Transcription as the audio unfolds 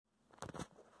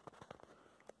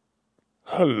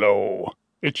Hello,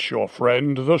 it's your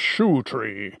friend the Shoe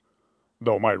Tree,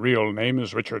 though my real name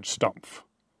is Richard Stumpf.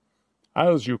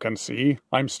 As you can see,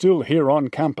 I'm still here on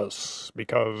campus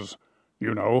because,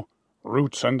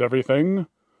 roots and everything.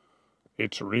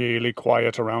 It's really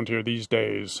quiet around here these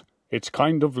days. It's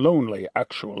kind of lonely,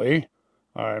 actually.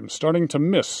 I'm starting to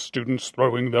miss students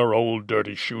throwing their old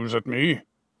dirty shoes at me.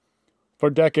 For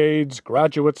decades,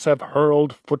 graduates have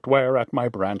hurled footwear at my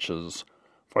branches.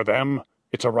 For them,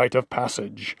 it's a rite of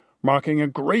passage, marking a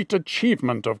great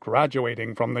achievement of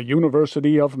graduating from the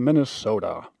University of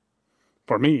Minnesota.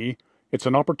 For me, it's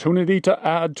an opportunity to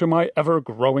add to my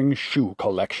ever-growing shoe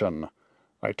collection.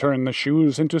 I turn the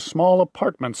shoes into small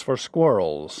apartments for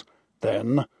squirrels.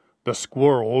 Then, the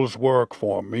squirrels work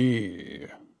for me.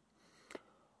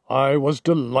 I was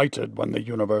delighted when the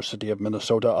University of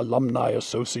Minnesota Alumni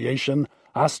Association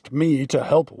asked me to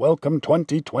help welcome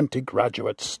 2020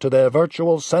 graduates to their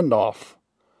virtual send-off.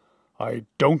 I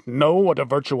don't know what a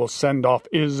virtual send-off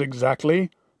is exactly,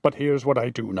 but here's what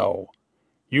I do know.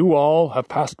 You all have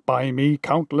passed by me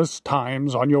countless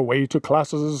times on your way to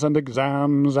classes and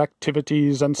exams,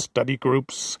 activities and study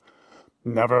groups,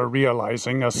 never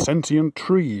realizing a sentient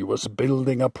tree was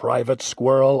building a private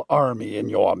squirrel army in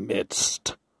your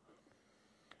midst.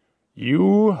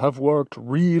 You have worked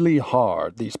really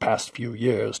hard these past few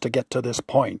years to get to this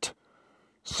point.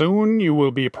 Soon you will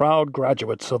be proud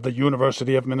graduates of the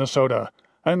University of Minnesota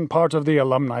and part of the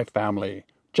alumni family,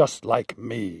 just like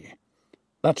me.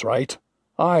 That's right.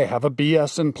 I have a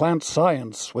B.S. in plant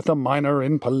science with a minor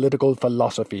in political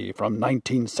philosophy from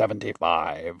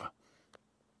 1975.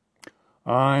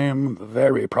 I'm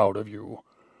very proud of you.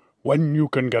 When you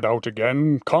can get out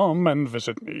again, come and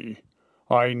visit me.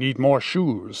 I need more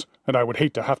shoes, and I would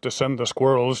hate to have to send the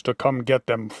squirrels to come get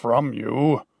them from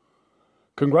you.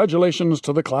 Congratulations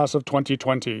to the class of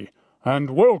 2020, and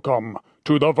welcome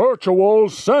to the virtual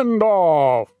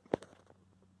send-off!